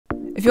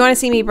If you want to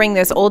see me bring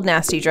this old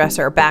nasty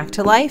dresser back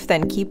to life,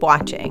 then keep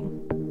watching.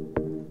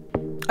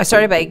 I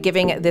started by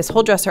giving this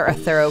whole dresser a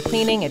thorough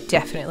cleaning. It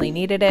definitely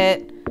needed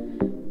it.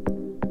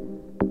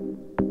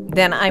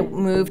 Then I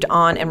moved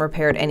on and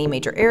repaired any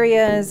major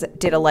areas,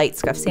 did a light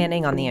scuff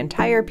sanding on the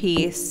entire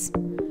piece,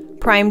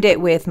 primed it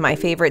with my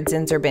favorite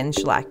Zinsser Bin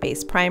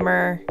shellac-based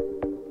primer.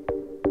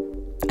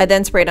 I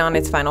then sprayed on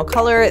its final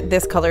color.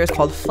 This color is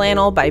called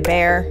Flannel by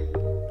Bear.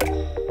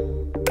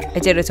 I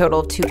did a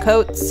total of 2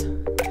 coats.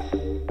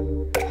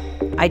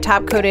 I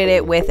top coated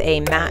it with a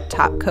matte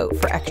top coat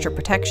for extra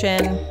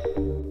protection.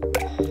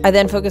 I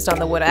then focused on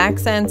the wood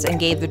accents and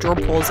gave the drill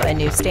pulls a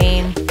new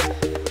stain.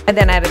 I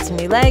then added some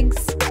new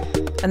legs.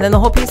 And then the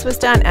whole piece was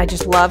done. I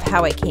just love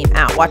how it came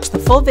out. Watch the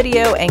full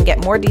video and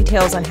get more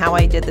details on how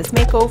I did this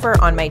makeover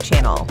on my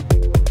channel.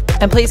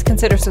 And please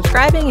consider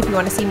subscribing if you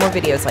want to see more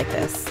videos like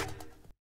this.